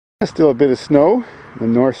Still a bit of snow on the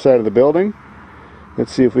north side of the building.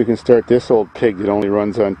 Let's see if we can start this old pig that only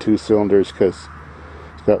runs on 2 cylinders because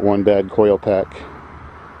it's got one bad coil pack.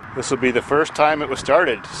 This will be the first time it was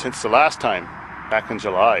started since the last time, back in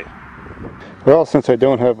July. Well, since I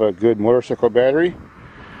don't have a good motorcycle battery,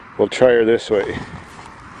 we'll try her this way.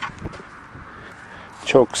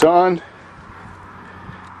 Chokes on.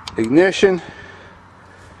 Ignition.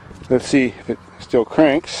 Let's see if it still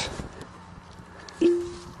cranks.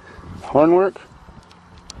 Horn work.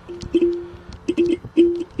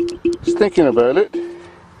 Just thinking about it.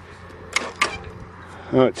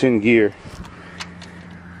 Oh, it's in gear.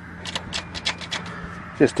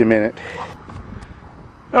 Just a minute.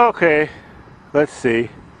 Okay, let's see.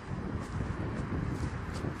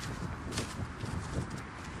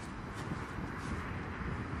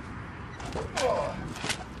 Oh.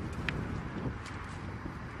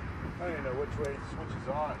 I don't even know which way it switches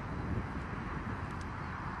on.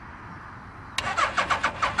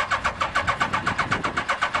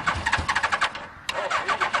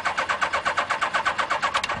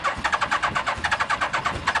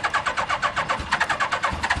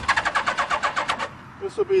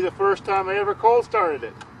 This will be the first time I ever cold started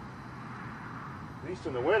it, at least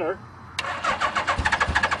in the winter.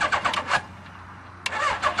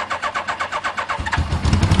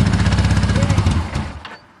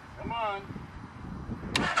 Come on.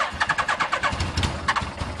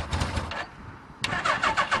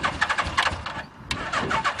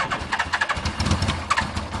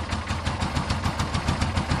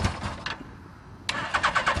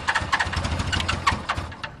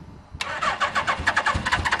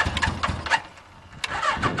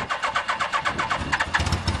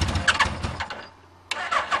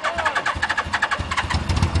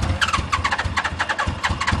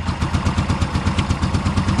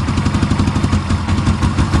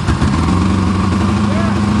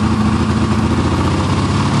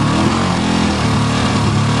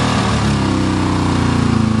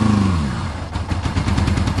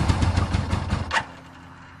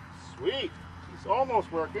 It's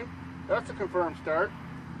almost working. That's a confirmed start.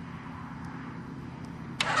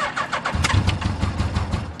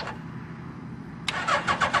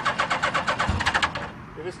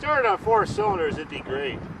 If it started on 4 cylinders, it'd be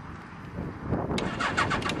great.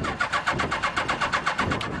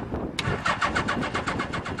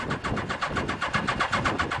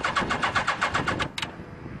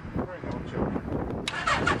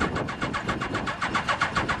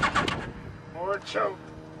 More choke.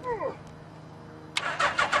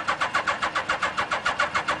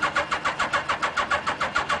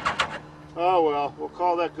 Oh well, we'll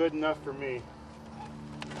call that good enough for me.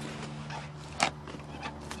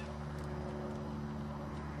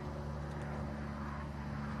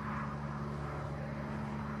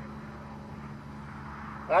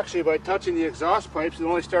 Actually, by touching the exhaust pipes, it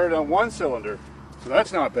only started on 1 cylinder, so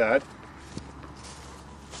that's not bad.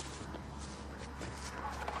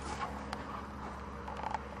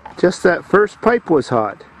 Just that first pipe was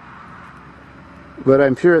hot. But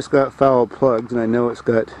I'm sure it's got foul plugs, and I know it's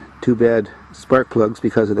got 2 bad spark plugs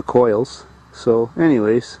because of the coils. So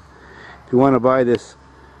anyways, if you want to buy this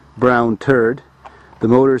brown turd, the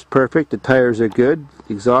motor's perfect, the tires are good,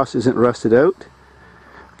 the exhaust isn't rusted out,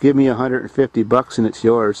 give me $150 and it's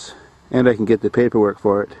yours, and I can get the paperwork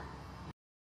for it.